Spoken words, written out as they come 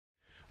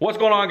What's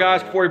going on,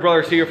 guys? 40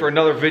 Brothers here for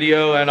another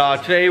video, and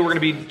today we're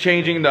going to be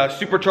changing the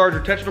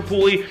supercharger tensioner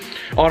pulley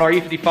on our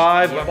E55.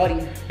 Yeah,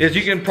 buddy. As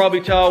you can probably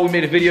tell, we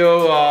made a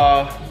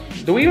video.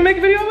 Did we even make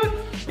a video of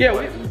it?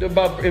 Yeah,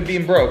 about it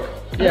being broke.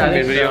 Yeah, we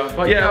made a video. So.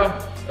 But,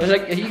 yeah. It was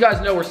like, you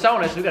guys know we're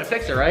selling it, so we gotta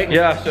fix it, right?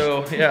 Yeah,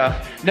 so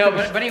yeah. No,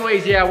 but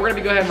anyways, yeah, we're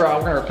gonna go ahead and we're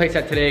gonna replace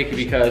that today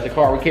because the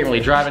car, we can't really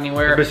drive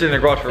anywhere. It's been sitting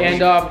in the garage for a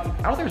week. And I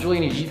don't think there's really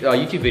any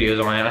YouTube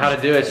videos on it, how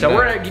to do it. So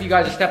we're gonna give you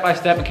guys a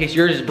step-by-step in case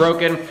yours is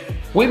broken.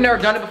 We've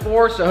never done it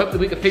before, so hopefully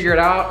we can figure it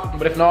out.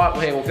 But if not,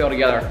 well, hey, we'll fail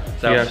together.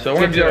 So yeah, so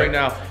we're gonna do that right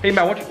now. Hey,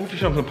 Matt, why don't you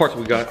show them some parts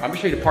we got? I'm gonna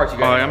show you the parts you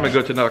got. All right, I'm gonna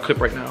go to another clip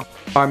right now.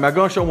 All right, Matt,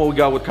 go and show them what we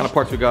got, what kind of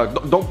parts we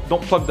got.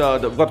 Don't plug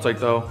the website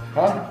though.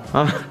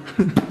 Huh?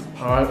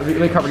 All right, let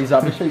me cover these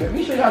up. Let me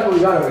show you guys what we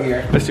got over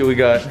here. Let's see what we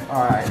got.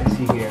 All right, let's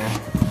see here.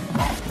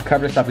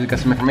 Cover this up, we got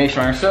some information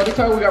on here. So let me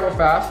tell you what we got real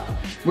fast.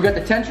 We got the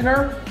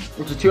tensioner,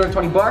 which is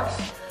 220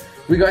 bucks.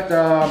 We got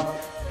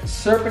the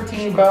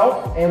serpentine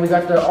belt, and we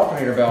got the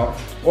alternator belt.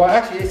 Well,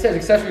 actually, it says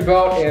accessory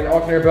belt and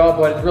alternator belt,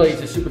 but it's really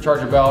just a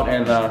supercharger belt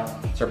and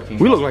serpentine.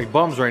 We look like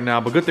bums right now,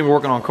 but good thing we're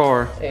working on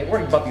car. Hey,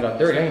 we're about to get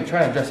dirty. I ain't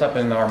trying to dress up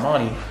in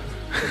Armani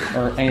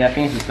or any of that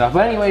fancy stuff.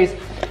 But anyways,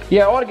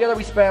 yeah, all together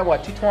we spent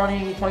what,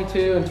 220,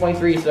 22, and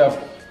 23,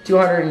 so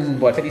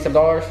 250 some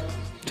dollars.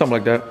 Something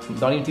like that.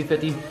 Not even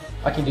 250.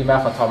 I can do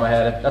math on top of my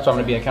head. That's why I'm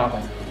gonna be an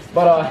accountant.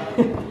 But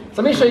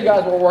so let me show you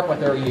guys what we're working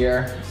with over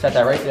here. Set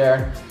that right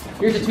there.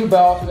 Here's the two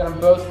belts. We got them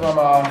both from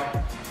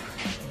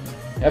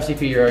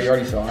FCP. You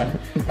already saw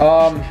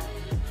it.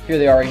 Here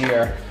they are right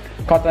here.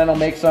 Continental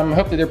makes them.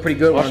 Hopefully they're pretty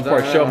good ones. I should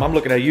probably show them. I'm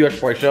looking at you. I should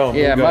probably show them.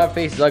 Yeah, my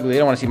face is ugly. They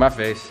don't want to see my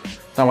face.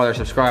 That's not why they're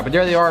subscribed. But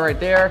there they are right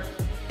there.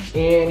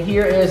 And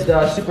here is the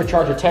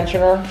supercharger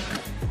tensioner.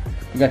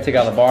 I'm gonna take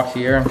out the box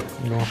here.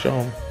 You gonna show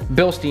them?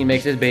 Bilstein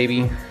makes this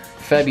baby.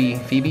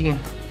 Phoebe.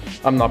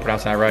 I'm not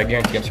pronouncing that right. I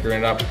guarantee I'm screwing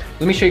it up.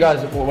 Let me show you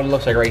guys what it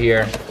looks like right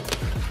here.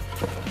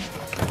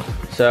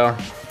 So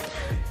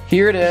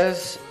here it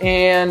is,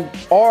 and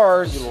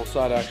ours. A little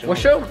side action. Well,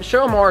 show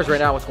them ours right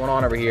now. What's going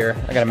on over here?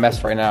 I got a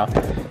mess right now.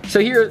 So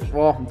here,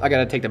 well, I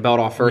gotta take the belt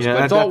off first. Yeah,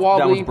 but it's all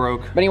wobbly. That one's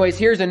broke. But anyways,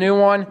 here's the new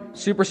one.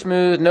 Super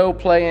smooth, no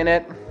play in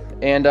it,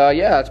 and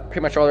yeah, that's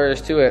pretty much all there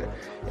is to it.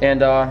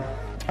 And I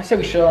say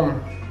we show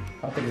them.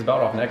 I'll take this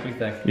belt off next. What do you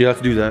think? Yeah,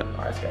 let's do that. All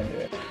right, let's go ahead and do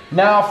it.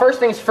 Now, first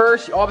things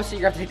first. Obviously,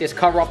 you're gonna have to take this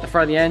cover off the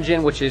front of the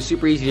engine, which is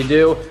super easy to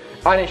do.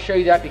 I didn't show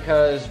you that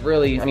because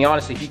really, I mean,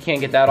 honestly, if you can't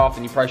get that off,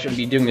 then you probably shouldn't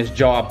be doing this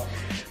job.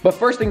 But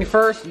first thing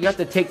first, you have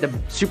to take the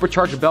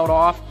supercharger belt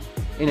off.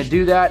 And to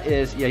do that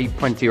is, yeah, you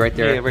point to right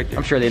there. Yeah, right there.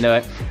 I'm sure they know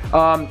it.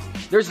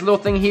 There's a little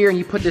thing here, and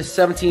you put this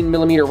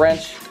 17mm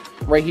wrench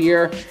right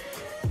here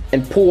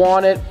and pull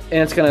on it,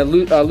 and it's gonna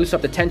loosen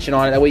up the tension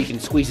on it. That way you can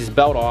squeeze this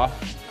belt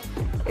off.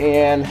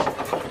 And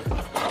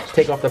just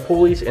take off the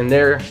pulleys, and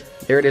there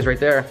it is right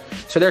there.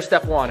 So there's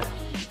step one.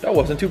 That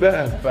wasn't too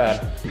bad. Not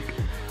bad.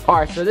 All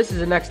right, so this is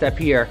the next step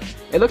here.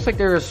 It looks like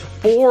there's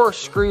 4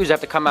 screws that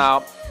have to come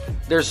out.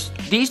 There's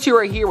these 2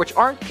 right here, which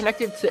aren't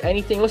connected to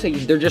anything. Looks like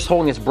they're just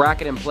holding this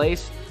bracket in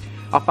place.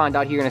 I'll find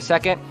out here in a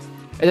second.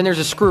 And then there's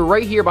a screw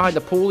right here behind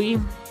the pulley.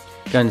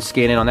 Gonna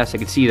scan in on that so you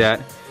can see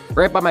that.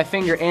 Right by my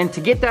finger. And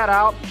to get that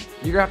out,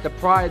 you're gonna have to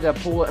pry the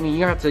pulley. I mean,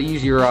 you're gonna have to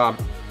use your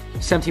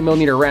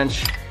 17mm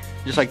wrench,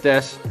 just like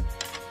this,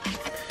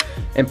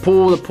 and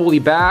pull the pulley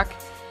back.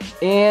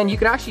 And you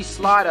can actually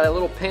slide a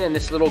little pin in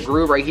this little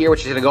groove right here,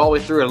 which is gonna go all the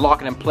way through and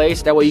lock it in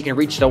place. That way you can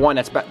reach the one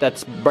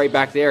that's right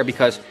back there,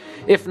 because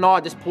if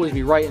not, this pulley's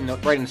be right in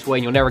this way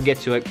and you'll never get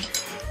to it.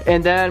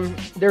 And then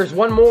there's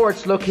one more.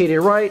 It's located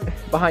right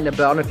behind the belt.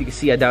 I don't know if you can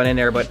see it down in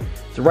there, but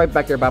it's right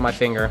back there by my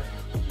finger.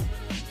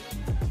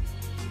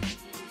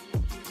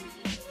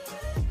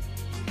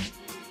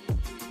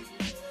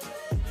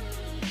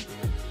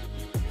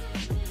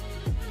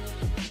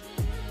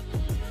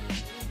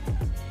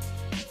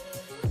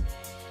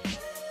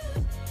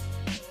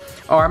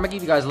 All right, I'm gonna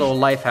give you guys a little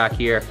life hack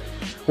here.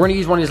 We're gonna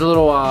use one of these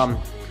little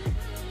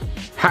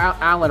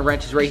Allen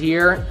wrenches right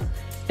here.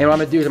 And what I'm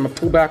gonna do is I'm gonna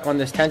pull back on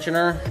this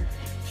tensioner,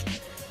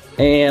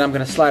 and I'm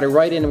gonna slide it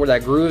right in where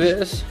that groove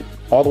is,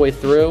 all the way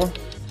through.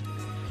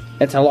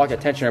 And to lock that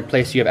tensioner in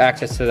place, so you have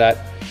access to that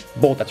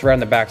bolt that's right on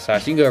the back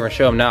side. So you can go over and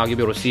show them now, you'll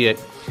be able to see it.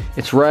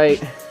 It's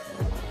right,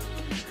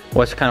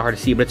 well, it's kind of hard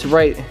to see, but it's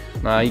right, you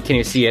can't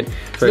even see it.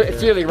 It's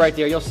literally right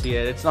there, you'll see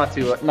it. It's not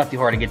too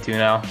hard to get to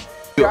now.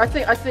 I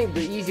think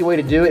the easy way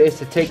to do it is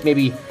to take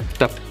maybe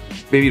the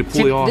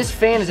pulley off. This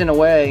fan is in a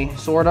way,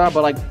 sorta,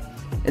 but like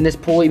in this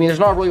pulley, I mean, there's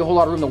not really a whole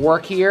lot of room to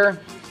work here.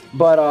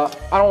 But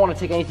I don't want to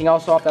take anything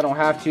else off. I don't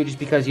have to, just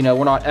because, you know,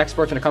 we're not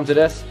experts when it comes to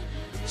this.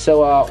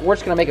 So we're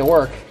just gonna make it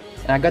work.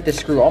 And I got this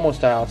screw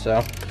almost out, so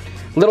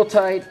a little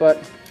tight, but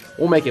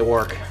we'll make it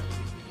work.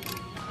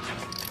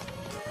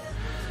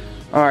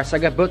 All right, so I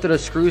got both of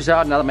those screws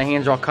out. Now that my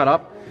hands are all cut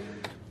up,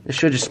 it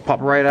should just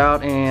pop right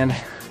out, and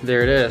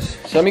there it is.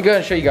 So let me go ahead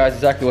and show you guys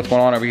exactly what's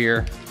going on over here.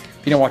 If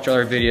you didn't watch the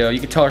other video, you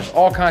can tell there's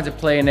all kinds of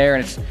play in there,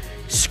 and it's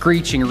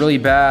screeching really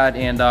bad.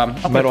 And I'll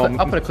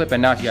put a clip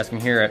in now so you guys can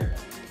hear it.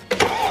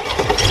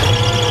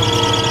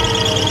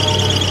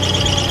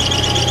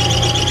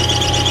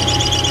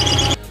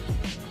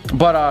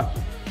 But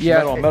yeah,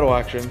 metal on metal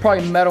action. It's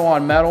probably metal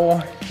on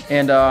metal,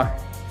 and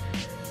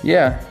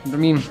yeah, I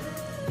mean,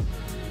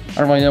 I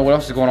don't really know what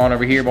else is going on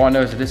over here, but all I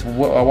know is that this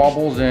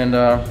wobbles, and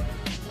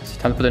it's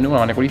time to put the new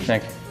one on. Nick, what do you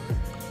think?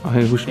 I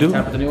think we should do it.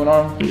 Time to put the new one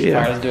on? Yeah.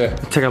 All right, let's do it.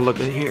 Let's take a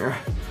look at here.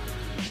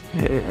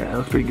 Yeah, it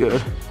looks pretty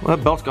good. Well,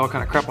 that belt's got all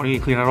kind of crap on it. You need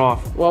to clean it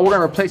off. Well, we're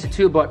gonna replace it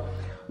too, but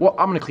well,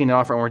 I'm gonna clean it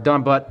off when we're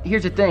done. But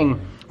here's the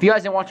thing: if you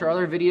guys didn't watch our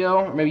other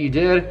video, or maybe you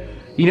did,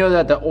 you know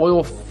that the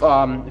oil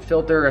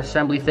filter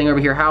assembly thing over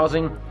here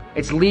housing,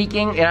 it's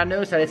leaking, and I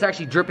noticed that it's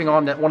actually dripping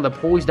on one of the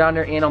pulleys down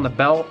there and on the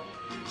belt.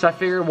 So I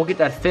figured we'll get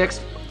that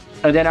fixed,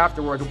 and then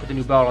afterwards we'll put the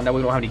new belt on. That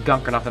way we don't have any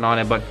gunk or nothing on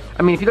it. But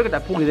I mean, if you look at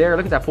that pulley there,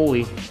 look at that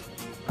pulley,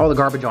 all the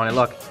garbage on it.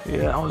 Look,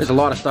 yeah, there's a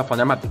lot of stuff on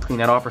there. I might have to clean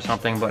that off or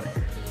something, but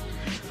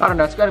I don't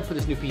know. It's got to put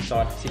this new piece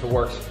on, see if it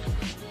works.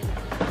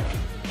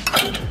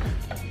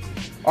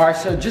 All right,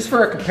 so just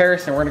for a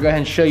comparison, we're gonna go ahead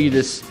and show you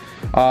this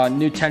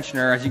new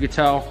tensioner. As you can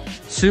tell,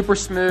 super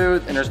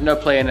smooth, and there's no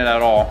play in it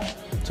at all.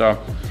 So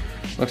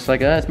looks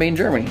like it's made in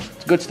Germany.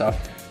 It's good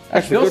stuff.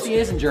 Actually, Bilstein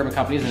is a German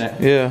company, isn't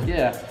it? Yeah.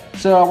 Yeah.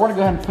 So we're gonna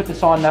go ahead and put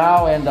this on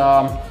now, and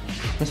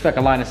let's see if I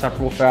can line this up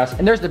real fast.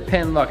 And there's the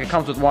pin. Look, it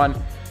comes with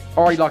one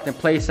already locked in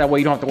place. That way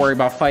you don't have to worry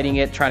about fighting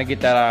it, trying to get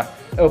that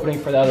opening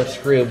for the other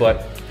screw. But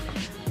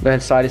go ahead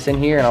and slide this in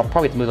here, and I'll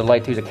probably have to move the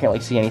light too, because I can't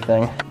really see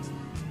anything.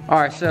 All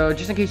right, so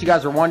just in case you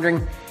guys are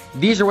wondering,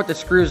 these are what the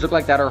screws look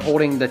like that are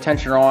holding the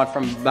tensioner on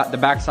from the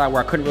back side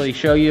where I couldn't really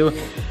show you.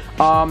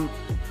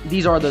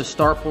 These are those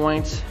start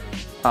points,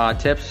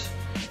 tips.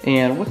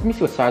 And let me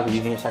see what size we're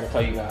using so I can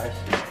tell you guys.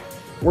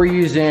 We're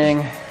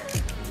using,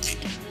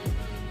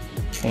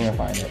 can't even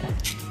find it.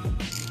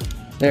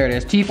 There it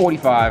is,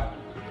 T45,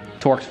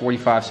 Torx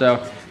 45.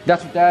 So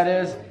that's what that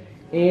is.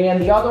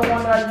 And the other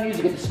one that I used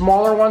to get the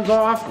smaller ones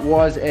off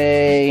was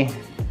a,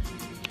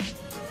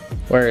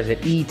 where is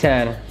it,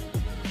 E10.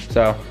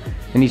 So,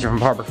 and these are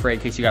from Harbor Freight,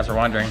 in case you guys are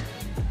wondering.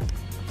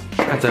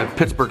 That's a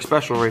Pittsburgh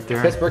special right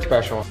there. Pittsburgh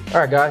special. All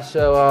right, guys,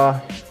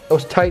 so it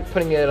was tight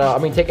putting it,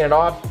 taking it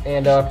off,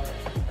 and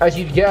as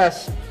you'd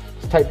guess,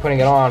 it's tight putting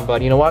it on,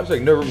 but you know what?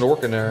 There's like no room to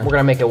work in there. We're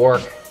gonna make it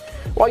work.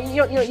 Well,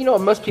 you know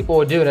what most people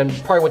would do, and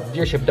probably what the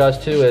dealership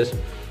does too, is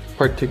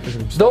probably take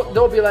this.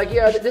 They'll be like,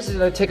 yeah, this is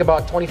gonna take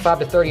about 25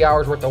 to 30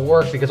 hours worth of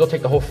work, because they'll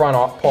take the whole front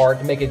off part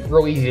and make it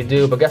real easy to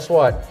do. But guess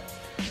what?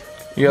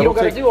 Yeah, you don't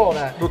gotta do all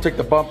that. We'll take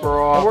the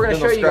bumper off. And we're gonna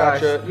show you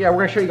guys. Yeah,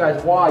 we're gonna show you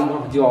guys why you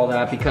don't have to do all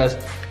that, because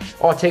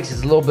all it takes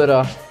is a little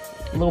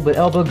bit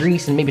elbow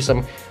grease and maybe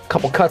some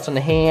couple cuts on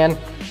the hand.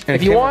 And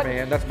if you want,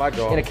 that's my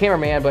job. And a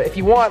cameraman, but if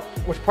you want,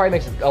 which probably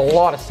makes a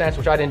lot of sense,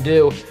 which I didn't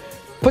do,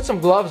 put some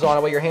gloves on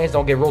it where your hands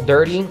don't get real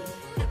dirty.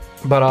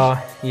 But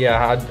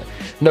yeah,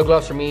 no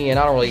gloves for me, and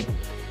I don't really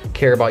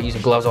care about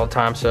using gloves all the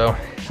time, so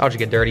I'll just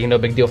get dirty. No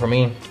big deal for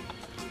me.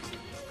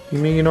 You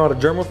mean you're not a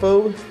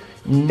germaphobe?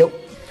 Nope.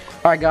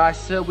 All right, guys,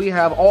 so we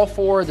have all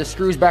four of the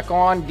screws back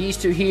on. These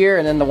two here,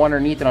 and then the one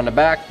underneath it on the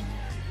back.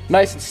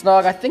 Nice and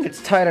snug. I think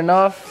it's tight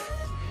enough.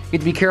 You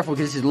have to be careful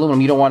because this is aluminum.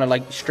 You don't want to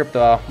like strip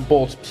the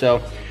bolts.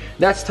 So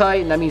that's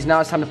tight, and that means now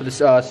it's time to put this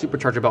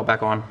supercharger belt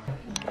back on.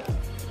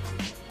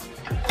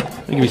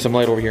 Give me some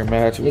light over here,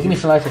 Matt. Yeah, give me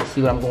some light so I can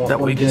see what I'm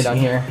doing down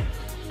here.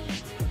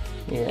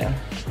 Yeah.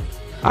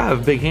 I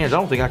have big hands. I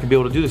don't think I can be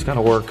able to do this kind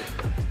of work.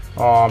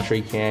 Oh, I'm sure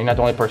you can. You're not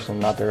the only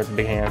person out there with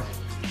big hands.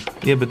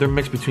 Yeah, but they're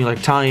mixed between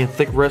like tiny and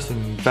thick wrists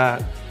and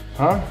fat.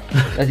 Huh?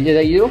 Is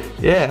that you?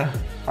 Yeah.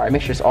 All right,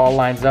 make sure this all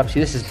lines up. See,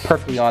 this is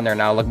perfectly on there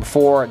now. Like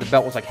before, the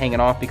belt was like hanging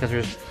off because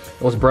it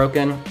was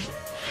broken. I'm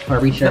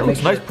gonna reach in there.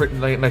 Looks nice, pretty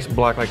nice and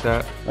black like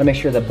that. Let me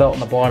make sure the belt on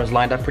the bottom is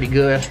lined up pretty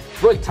good.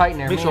 It's really tight in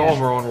there. Make sure all of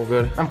them are on real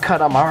good. I'm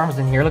cutting up my arms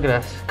in here. Look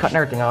at this, cutting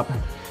everything up.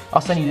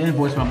 I'll send you the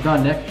invoice when I'm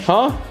done, Nick.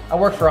 Huh? I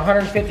work for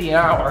 $150 an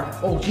hour.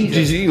 Oh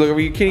Jesus! GZ, look,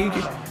 you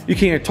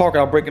can't even talk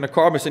without breaking the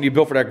car. I'm gonna send you a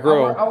bill for that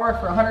grill. I work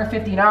for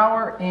 $150 an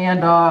hour,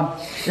 and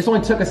this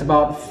only took us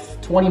about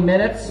 20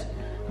 minutes.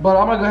 But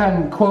I'm gonna go ahead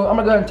and quote. I'm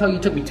gonna go ahead and tell you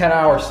it took me 10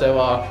 hours. So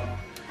got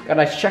a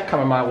nice check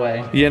coming my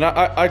way. Yeah, and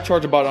I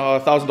charge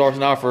about $1,000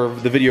 an hour for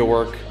the video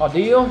work. Oh, do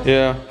you?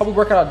 Yeah. Probably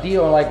work out a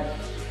deal, and like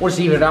we'll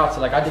just even it out.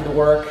 So like I did the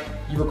work,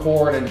 you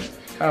record, and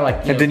kind of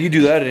like. Then you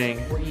do the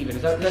editing. We're even.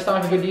 Does that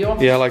sound like a good deal?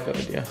 Yeah, I like that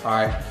idea. All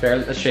right, fair.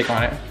 Let's shake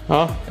on it.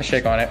 Huh? Let's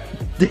shake on it.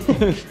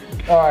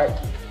 All right.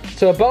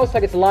 So the belt looks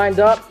like it's lined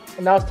up,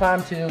 and now it's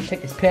time to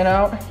take this pin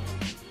out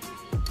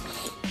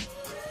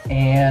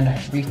and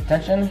release the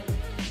tension.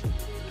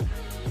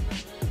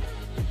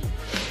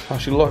 How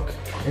should it look?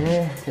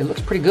 It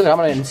looks pretty good. I'm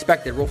gonna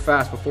inspect it real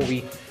fast before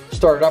we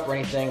start it up or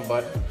anything,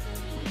 but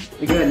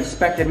we go ahead and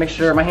inspect it, make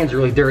sure. My hands are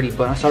really dirty,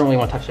 but so I don't really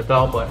want to touch the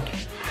belt, but.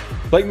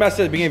 Like Matt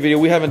said at the beginning of the video,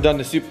 we haven't done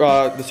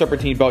the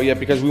Serpentine belt yet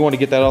because we want to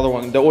get that other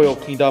one, the oil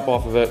cleaned up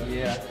off of it.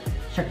 Yeah.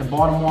 Check the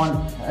bottom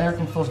one.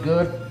 Everything feels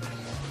good.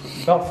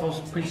 The belt feels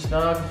pretty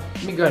snug.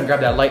 Let me go ahead and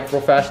grab that light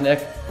real fast,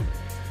 Nick.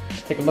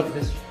 Take a look at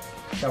this.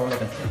 How we're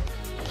looking.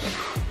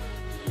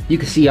 You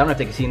can see, I don't know if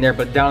they can see in there,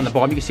 but down on the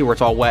bottom, you can see where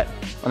it's all wet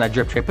on that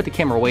drip tray. Put the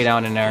camera way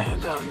down in there.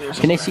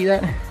 Can they see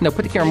that? No,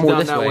 put the camera more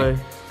this way.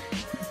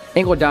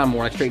 Angle it down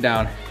more, like straight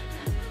down.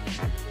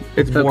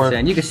 It's more.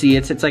 You can see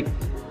it's like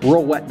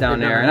real wet down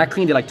there. And I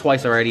cleaned it like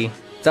twice already. So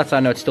that's how I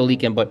know it's still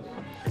leaking, but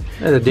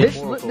this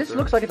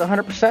looks like it's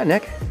 100%,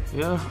 Nick.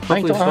 Yeah, I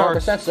ain't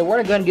 100%, so we're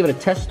gonna go ahead and give it a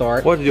test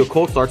start. We'll have to do a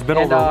cold start. It's been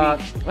over a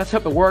week. Let's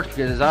hope it works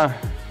because I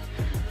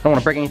don't want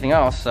to break anything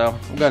else. So we'll go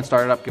ahead and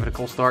start it up, give it a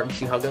cold start, and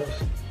see how it goes.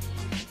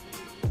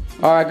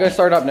 All right, go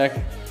start it up, Nick.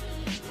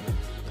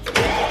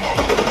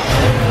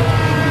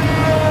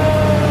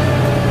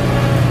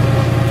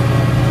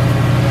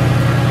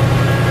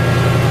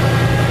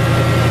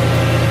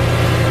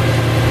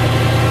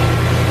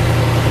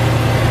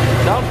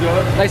 Sounds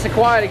good. Nice and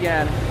quiet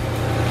again.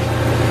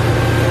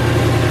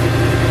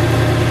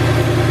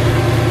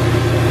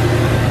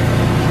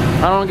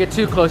 I don't want to get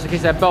too close in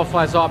case that belt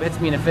flies off, hits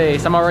me in the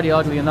face. I'm already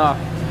ugly enough.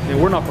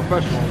 Yeah, we're not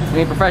professionals. We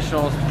ain't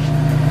professionals.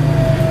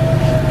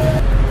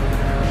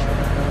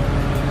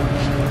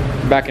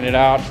 Backing it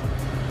out.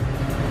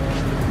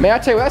 Man, I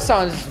tell you what, that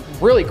sounds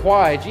really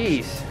quiet.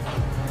 Jeez.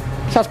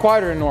 Sounds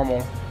quieter than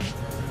normal.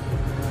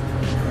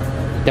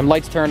 Them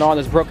lights turned on,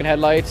 those broken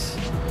headlights.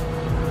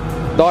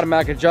 The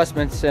automatic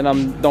adjustments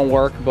and don't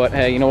work, but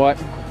hey, you know what?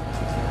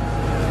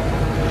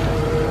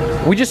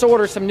 We just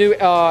ordered some new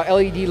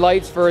LED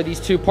lights for these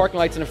two parking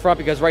lights in the front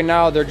because right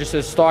now they're just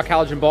stock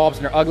halogen bulbs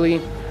and they're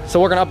ugly. So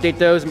we're gonna update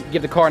those and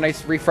give the car a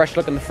nice refresh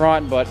look in the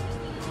front, but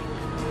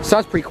it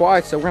sounds pretty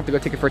quiet, so we're gonna have to go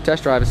take it for a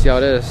test drive and see how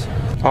it is.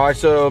 All right,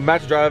 so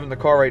Matt's driving the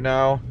car right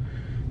now.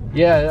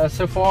 Yeah,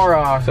 so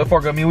far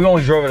good. I mean, we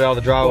only drove it out of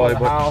the driveway,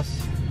 but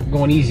house,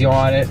 going easy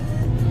on it.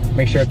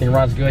 Make sure everything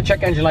runs good.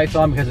 Check engine lights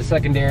on because the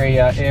secondary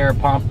air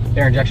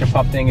injection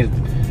pump thing is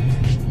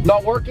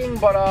not working,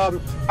 but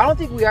I don't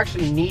think we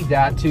actually need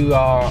that to,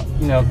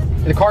 you know,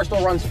 the car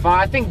still runs fine.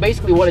 I think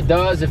basically what it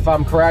does, if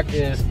I'm correct,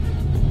 is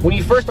when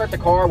you first start the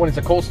car, when it's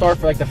a cold start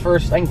for like the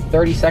first, I think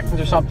 30 seconds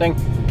or something,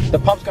 the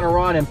pump's gonna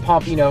run and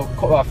pump, you know,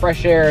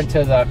 fresh air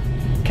into the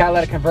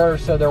catalytic converter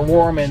so they're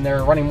warm and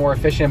they're running more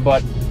efficient.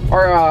 But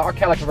our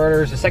catalytic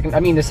converters, the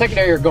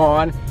secondary are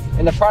gone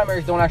and the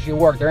primaries don't actually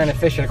work. They're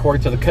inefficient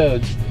according to the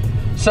codes.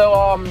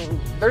 So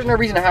there's no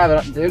reason to have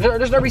it.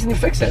 There's no reason to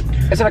fix it.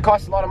 It's gonna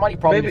cost a lot of money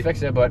probably to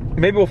fix it, but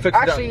maybe we'll fix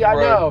it. Actually, I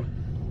know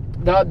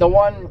the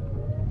one.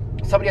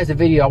 Somebody has a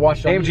video I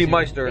watched on AMG YouTube.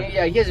 Meister.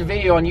 Yeah, he has a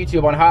video on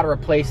YouTube on how to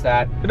replace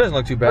that. It doesn't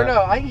look too bad. Or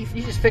no,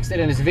 he just fixed it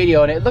in his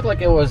video, and it looked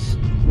like it was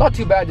not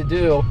too bad to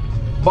do.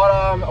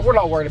 But we're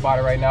not worried about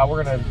it right now.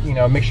 We're gonna, you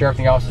know, make sure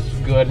everything else is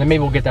good, and then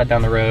maybe we'll get that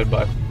down the road.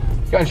 But go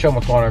ahead and show them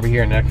what's going on over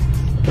here, Nick.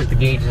 Put the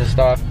gauges and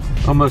stuff.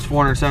 Almost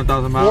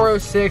 407,000 miles.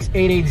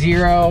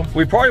 406,880.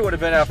 We probably would have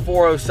been at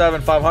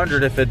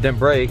 407,500 if it didn't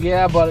break.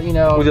 Yeah, but you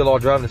know, we did a lot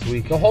of driving this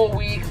week. The whole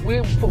week,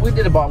 we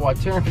did about what,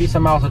 250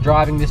 some miles of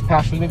driving this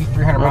past week, maybe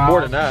 300 miles.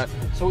 More than that.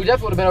 So we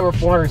definitely would have been over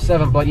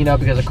 407, but you know,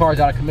 because the car's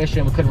out of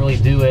commission, we couldn't really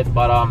do it.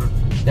 But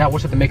yeah, we'll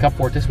just have to make up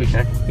for it this week,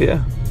 Nick.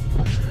 Yeah.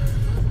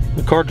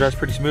 The car drives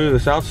pretty smooth. It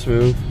sounds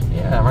smooth.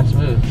 Yeah, it runs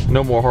smooth.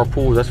 No more hard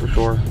pulls, that's for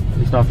sure. At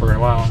least not for a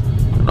while.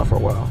 Not for a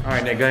while. All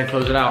right, Nick, go ahead and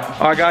close it out.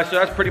 All right, guys, so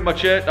that's pretty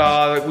much it.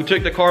 We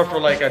took the car for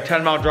like a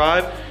 10-mile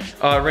drive.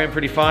 Ran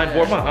pretty fine.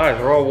 Yeah. Boy, my eyes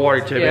are all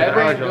watery today. Yeah, it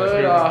ran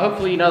good.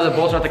 Hopefully, you know, the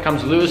bolts nothing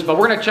comes loose, but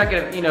we're gonna check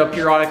it, you know,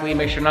 periodically,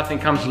 make sure nothing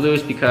comes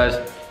loose because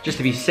just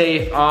to be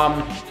safe.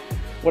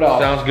 What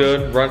else? Sounds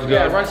good. Runs good.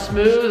 Yeah, it runs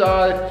smooth.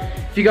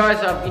 If you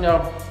guys, you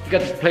know, you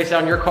got the place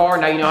out in your car,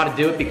 now you know how to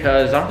do it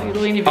because I don't think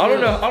you really need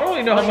videos. I don't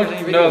really know how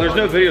much. No, there's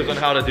no videos on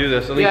how to do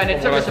this. Yeah, and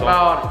it took us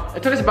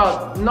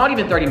about not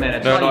even 30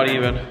 minutes. No, not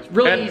even. It's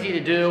really easy to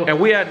do. And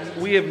we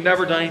have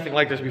never done anything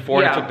like this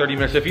before. Yeah. And it took 30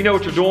 minutes. If you know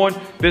what you're doing,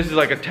 this is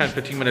like a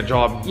 10-15 minute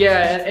job.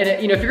 Yeah,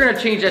 and you know, if you're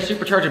gonna change that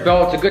supercharger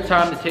belt, it's a good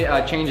time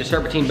to change the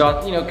serpentine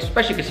belt. You know,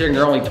 especially considering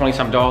they're only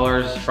 $20-some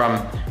from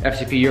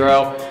FCP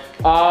Euro.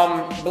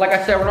 But like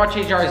I said, we're not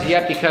changing ours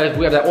yet because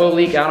we have that oil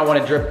leak. I don't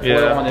want to drip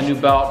oil on the new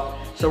belt.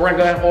 So we're gonna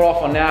go ahead and hold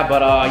off on that,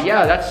 but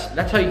yeah,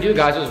 that's how you do it,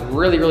 guys. It was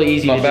really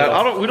easy to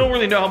do. We don't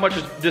really know how much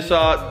this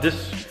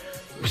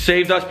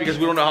saved us because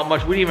we don't know how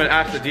much. We didn't even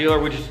ask the dealer.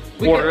 We just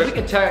ordered it. We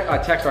can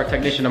text our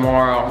technician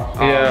tomorrow.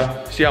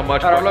 Yeah, see how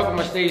much. At our local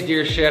Mercedes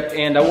dealership,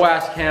 and we'll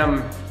ask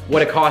him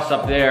what it costs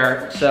up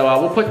there.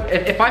 So we'll put,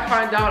 if I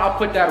find out, I'll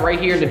put that right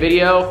here in the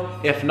video.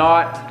 If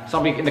not,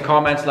 somebody in the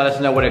comments let us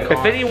know what it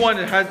costs. If anyone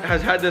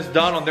has had this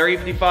done on their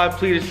E55,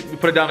 please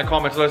put it down in the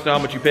comments. Let us know how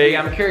much you paid.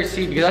 Yeah, I'm curious to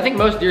see because I think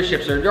most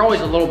dealerships they're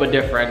always a little bit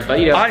different. But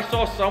you know, I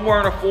saw somewhere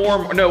on a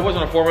forum. No, it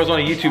wasn't a forum. It was on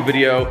a YouTube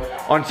video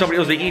on somebody. It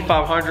was the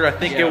E500. I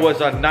think it was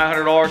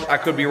 $900. I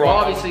could be wrong. Well,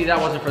 obviously that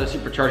wasn't for the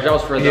supercharger. That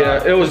was for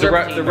the it was the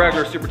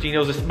regular Super Teen. It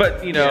was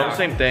but you know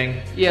same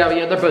thing. Yeah,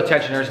 they're both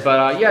tensioners.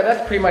 But yeah,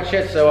 that's pretty much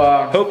it. So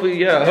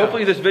hopefully,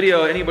 hopefully this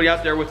video, anybody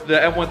out there with the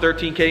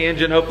M113K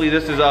engine, hopefully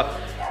this is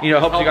you know,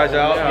 helps you guys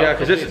out. Yeah,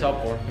 because this is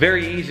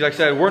very easy. Like I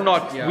said,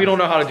 we don't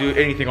know how to do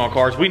anything on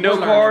cars. We know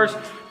cars,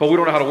 but we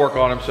don't know how to work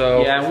on them.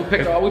 So yeah, and we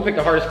picked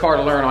the hardest car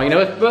to learn on. You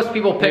know, most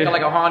people pick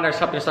like a Honda or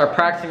something to start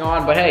practicing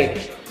on, but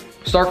hey,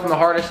 start from the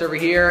hardest over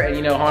here, and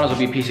you know, Hondas will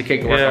be a piece of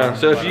cake to work on.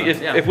 So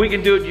if we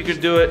can do it, you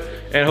can do it,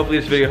 and hopefully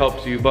this video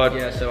helps you. But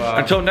yeah, so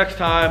until next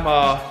time,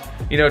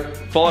 You know,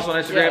 follow us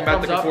on Instagram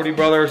at the Conforti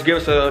Brothers. Give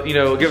us a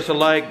give us a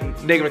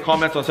like, negative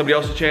comments on somebody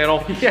else's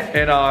channel,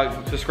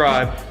 and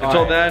subscribe.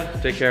 Until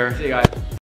then, take care. See you guys.